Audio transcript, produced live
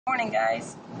Morning,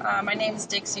 guys. My name is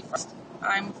Dixie Frost.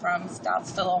 I'm from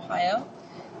Stoutsville, Ohio,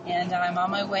 and I'm on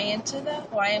my way into the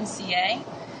YMCA.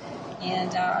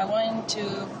 And I wanted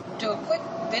to do a quick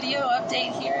video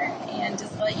update here and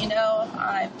just let you know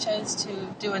I chose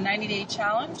to do a 90-day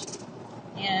challenge.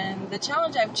 And the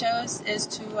challenge I've chose is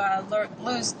to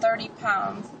lose 30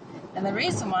 pounds. And the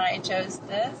reason why I chose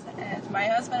this is my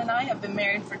husband and I have been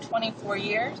married for 24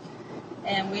 years.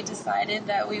 And we decided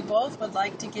that we both would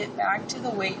like to get back to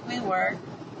the weight we were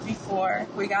before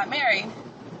we got married.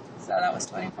 So that was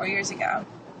 24 years ago.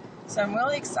 So I'm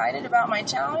really excited about my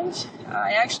challenge.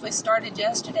 I actually started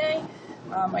yesterday.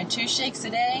 My 2 shakes a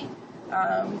day,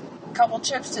 a couple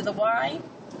trips to the Y.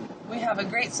 We have a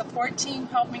great support team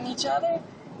helping each other,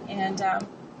 and I'm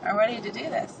ready to do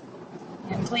this.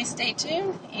 And please stay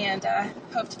tuned, and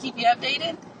hope to keep you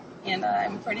updated. And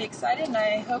I'm pretty excited, and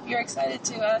I hope you're excited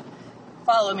to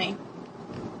follow me.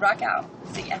 Rock out.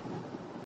 See ya.